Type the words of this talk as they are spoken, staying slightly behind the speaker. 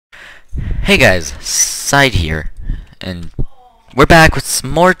Hey guys, Side here, and we're back with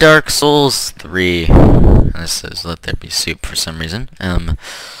some more Dark Souls 3. This says Let There Be Soup for some reason. Yeah,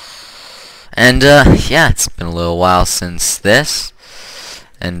 it's been a little while since this,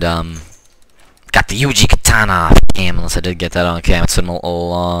 and got the Yuji Katana off cam, unless I did get that on cam. It's been a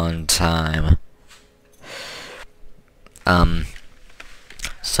long time. I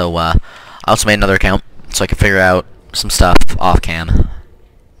also made another account, so I can figure out some stuff off cam.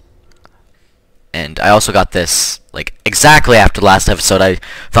 And I also got this, like, exactly after the last episode. I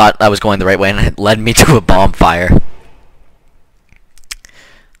thought I was going the right way, and it led me to a bonfire.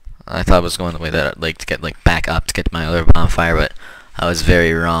 I thought I was going the way that I'd like to get, like, back up to get to my other bonfire, but I was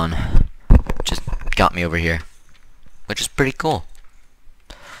very wrong. Just got me over here, which is pretty cool.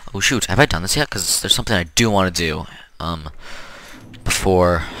 Oh shoot, have I done this yet? Because there's something I do want to do,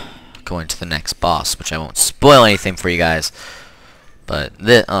 before going to the next boss, which I won't spoil anything for you guys. But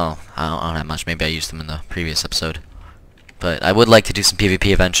I don't have much. Maybe I used them in the previous episode. But I would like to do some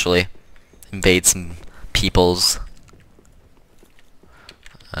PvP eventually. Invade some peoples.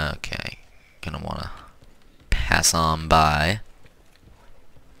 Okay. Gonna wanna pass on by.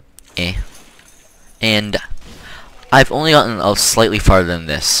 And I've only gotten slightly farther than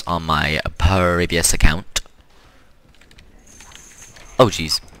this on my previous account. Oh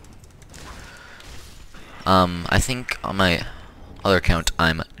jeez. I think on my other account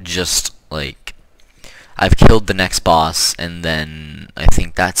I'm just like I've killed the next boss, and then I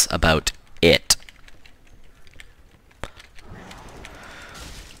think that's about it.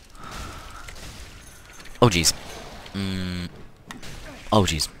 Oh jeez. Oh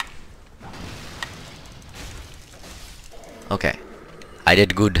jeez. Okay, I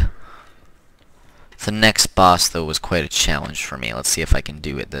did good. The next boss though was quite a challenge for me. Let's see if I can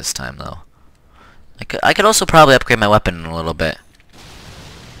do it this time though. I could also probably upgrade my weapon a little bit.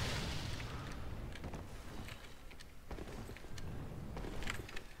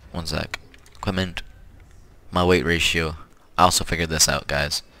 One sec. Equipment. My weight ratio. I also figured this out,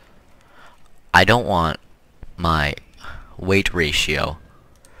 guys. I don't want my weight ratio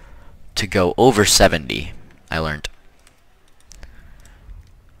to go over 70, I learned.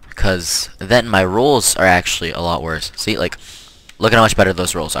 Because then my rolls are actually a lot worse. See, like, look at how much better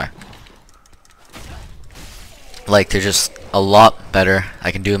those rolls are. Like, they're just a lot better.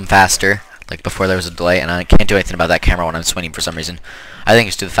 I can do them faster. Like, before there was a delay, and I can't do anything about that camera when I'm swinging for some reason. I think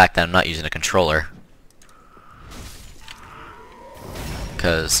it's due to the fact that I'm not using a controller.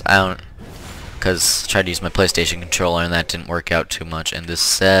 Because I tried to use my PlayStation controller, and that didn't work out too much. And this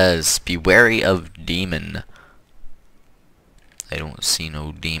says, be wary of demon. I don't see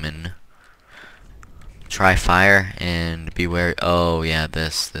no demon. Try fire, and be wary. Oh, yeah,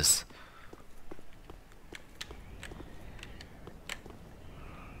 this.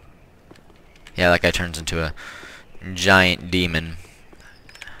 Yeah, that guy turns into a giant demon.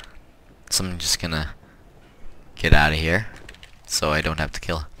 So I'm just gonna get out of here, so I don't have to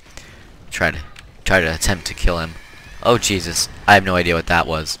kill. Try to attempt to kill him. Oh Jesus! I have no idea what that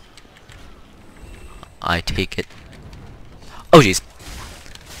was. I take it. Oh jeez.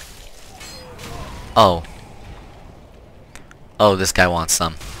 Oh. Oh, this guy wants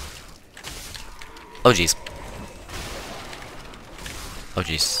some. Oh jeez. Oh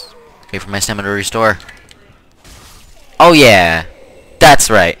jeez. Wait for my stamina to restore. Oh yeah, that's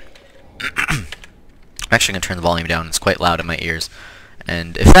right. I'm actually gonna turn the volume down. It's quite loud in my ears,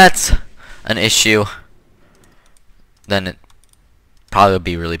 and if that's an issue, then it probably would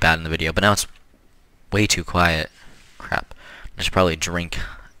be really bad in the video. But now it's way too quiet. Crap. I should probably drink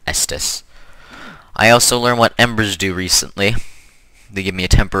Estus. I also learned what embers do recently. They give me a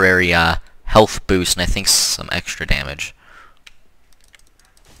temporary health boost, and I think some extra damage.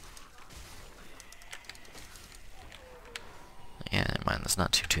 Yeah, never mind, that's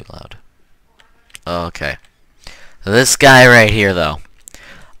not too loud. Okay. This guy right here, though.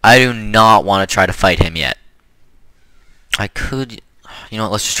 I do not want to try to fight him yet. I could... You know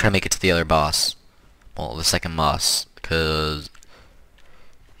what, let's just try to make it to the other boss. Well, the second boss. Because...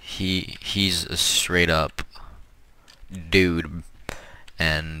 He's a straight up... dude.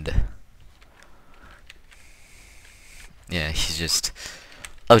 And... Yeah, he's just...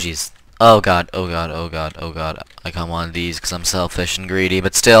 Oh, jeez. Oh god, oh god, oh god, oh god. I got one of these because I'm selfish and greedy,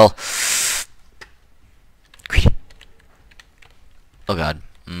 but still. Greedy. Oh god.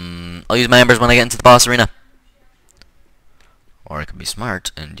 I'll use my embers when I get into the boss arena. Or I could be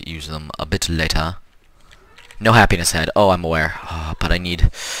smart and use them a bit later. No happiness head. Oh, I'm aware. Oh, but I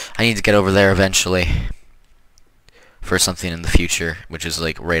need to get over there eventually. For something in the future, which is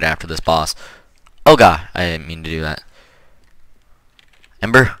like right after this boss. Oh god, I didn't mean to do that.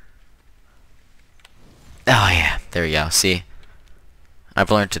 Ember? There we go. See?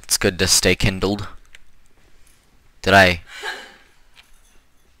 I've learned it's good to stay kindled. Did I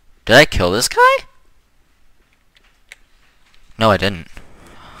kill this guy? No, I didn't.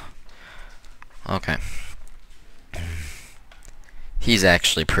 Okay. He's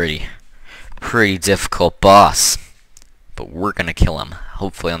actually pretty difficult boss. But we're gonna kill him,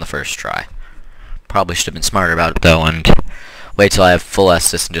 hopefully on the first try. Probably should have been smarter about it though, and wait till I have full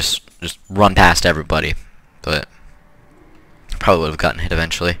assist and just run past everybody. But probably would have gotten hit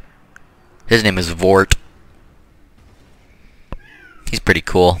eventually. His name is Vordt. He's pretty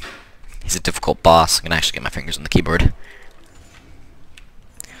cool. He's a difficult boss. I can actually get my fingers on the keyboard.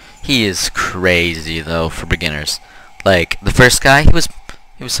 He is crazy though for beginners. Like the first guy, he was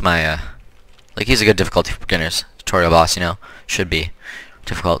my like he's a good difficulty for beginners. Tutorial boss, you know, should be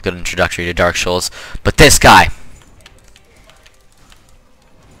difficult, good introductory to Dark Souls. But this guy,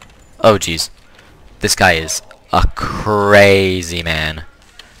 oh jeez, this guy is a crazy man.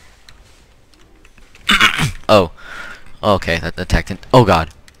 Oh, okay, that attacked. Oh god,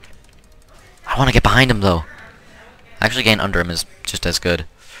 I want to get behind him though. Actually, getting under him is just as good.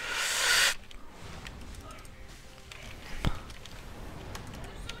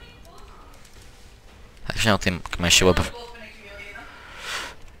 Actually, I don't think my shoe up.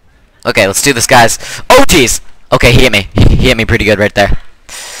 Okay, let's do this, guys. Oh, jeez. Okay, he hit me. He hit me pretty good right there.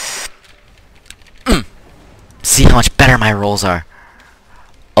 See how much better my rolls are.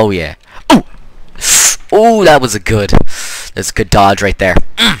 Oh yeah. Oh, oh, that was a good. That's a good dodge right there.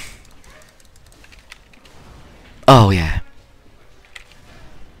 Oh yeah.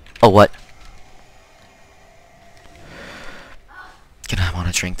 Oh what? Gonna want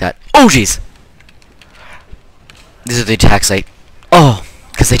to drink that. Oh jeez. These are the attacks oh,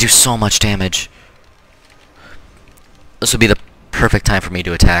 because they do so much damage. This would be the perfect time for me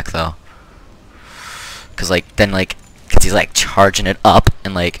to attack, though. Because, because he's, charging it up,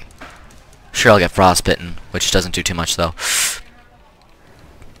 and, sure, I'll get frostbitten, which doesn't do too much, though.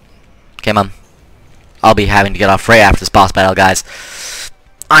 Okay, Mom. I'll be having to get off right after this boss battle, guys.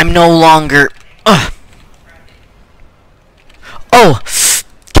 I'm no longer... Ugh. Oh!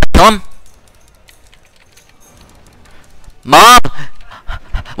 Kill him! Mom!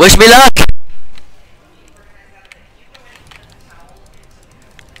 Wish me luck!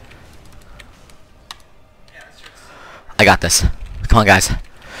 I got this. Come on, guys.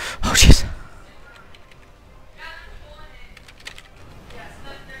 Oh, jeez.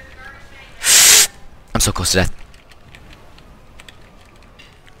 I'm so close to death.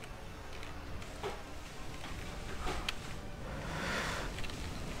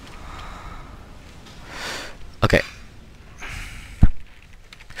 Okay.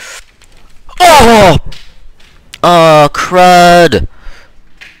 Oh! Oh, crud!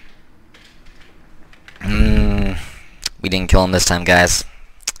 We didn't kill him this time, guys.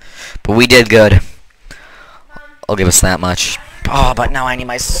 But we did good. I'll give us that much. Oh, but now I need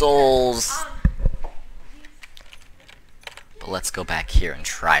my souls. But let's go back here and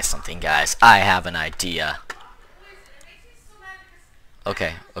try something, guys. I have an idea.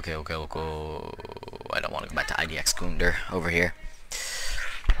 Okay. I don't want to go back to IDX Gunder over here.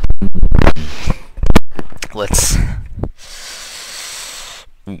 Let's...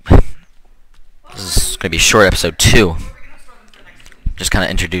 This is going to be short episode 2. Just kind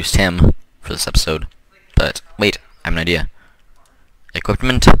of introduced him for this episode. But, wait, I have an idea.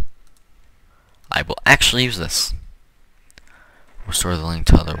 Equipment. I will actually use this. Restore the link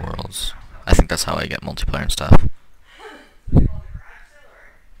to other worlds. I think that's how I get multiplayer and stuff.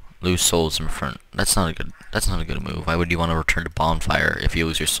 Lose souls in front. That's not a good move. Why would you want to return to bonfire? If you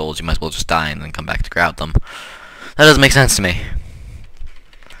lose your souls, you might as well just die and then come back to grab them. That doesn't make sense to me.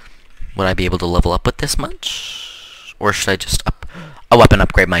 Would I be able to level up with this much? Or should I just up... A weapon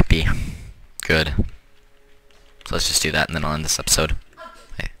upgrade might be good. So let's just do that and then I'll end this episode.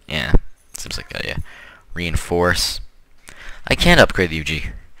 Yeah, seems like a good idea. Reinforce. I can't upgrade the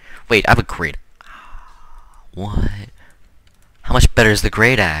UG. Wait, I have a great... What? How much better is the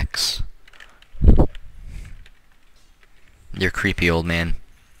great axe? You're creepy, old man.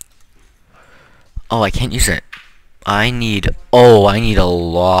 Oh, I can't use it. I need a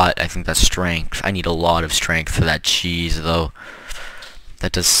lot. I think that's strength. I need a lot of strength for that cheese, though.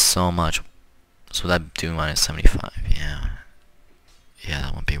 That does so much. So that do minus 75, yeah. Yeah,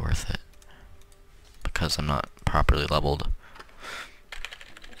 that won't be worth it. Because I'm not properly leveled.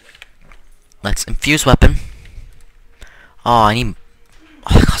 Let's infuse weapon. Oh, I need...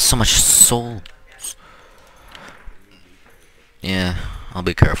 Oh, I got so much souls. Yeah, I'll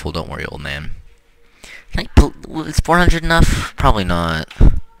be careful. Don't worry, old man. Is 400 enough? Probably not.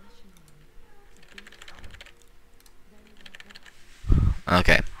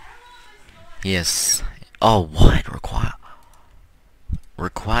 Okay. Yes. Oh, what?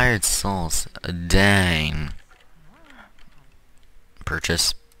 Required souls. Dang.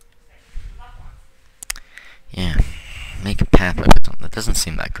 Purchase. Yeah. Make a pathway. That doesn't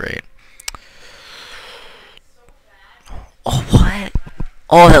seem that great. Oh, what?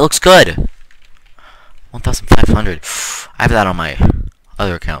 Oh, that looks good. 1,500. I have that on my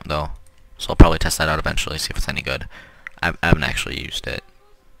other account, though. So I'll probably test that out eventually, see if it's any good. I haven't actually used it.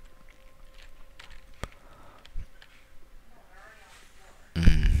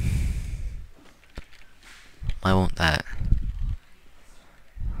 Why won't that?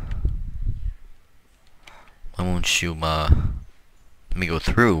 Why won't you, let me go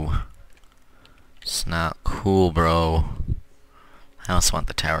through? It's not cool, bro. I also want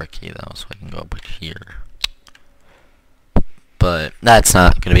the tower key, though, so I can go up here. But that's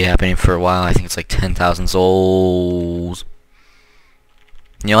not going to be happening for a while. I think it's like 10,000 souls.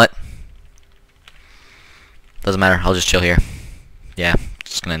 You know what? Doesn't matter. I'll just chill here. Yeah,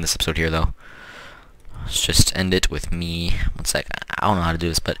 just going to end this episode here, though. Let's just end it with me. One sec. I don't know how to do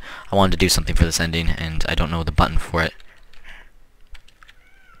this, but I wanted to do something for this ending, and I don't know the button for it.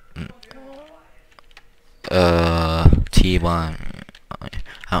 T1. I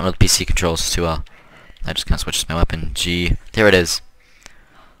don't know the PC controls too well. I just kind of switched my weapon. G. There it is.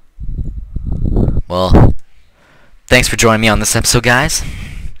 Well, thanks for joining me on this episode, guys.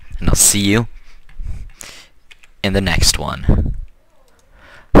 And I'll see you in the next one.